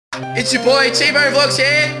It's your boy T-Bone Vlogs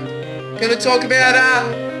here. Gonna talk about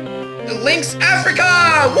LYNX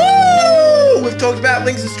Africa. Woo! We've talked about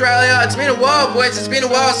LYNX Australia. It's been a while, boys. It's been a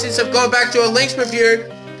while since I've gone back to a LYNX review.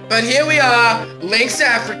 But here we are, LYNX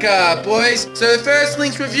Africa, boys. So the first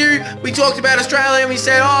LYNX review, we talked about Australia and we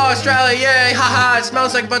said, oh, Australia, yeah, haha, it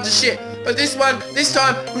smells like a bunch of shit. But this time,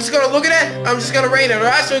 I'm just gonna look at it, I'm just gonna read it,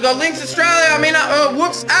 alright? So we got LYNX Australia,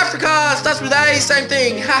 whoops, Africa, starts with A, same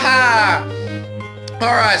thing, haha.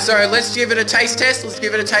 Alright, so let's give it a taste test,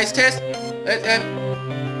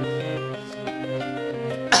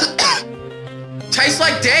 Tastes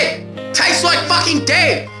like dead. Tastes like fucking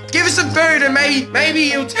dead. Give us some food and maybe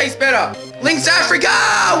it'll taste better. LYNX Africa!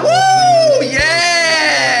 Woo!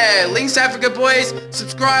 Yeah! LYNX Africa, boys.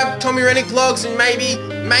 Subscribe, TomiRenic Vlogs, and maybe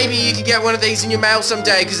you can get one of these in your mail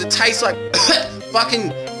someday, because it tastes like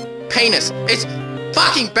fucking penis. It's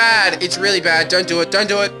fucking bad. It's really bad. Don't do it.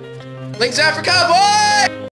 LYNX Africa, boys!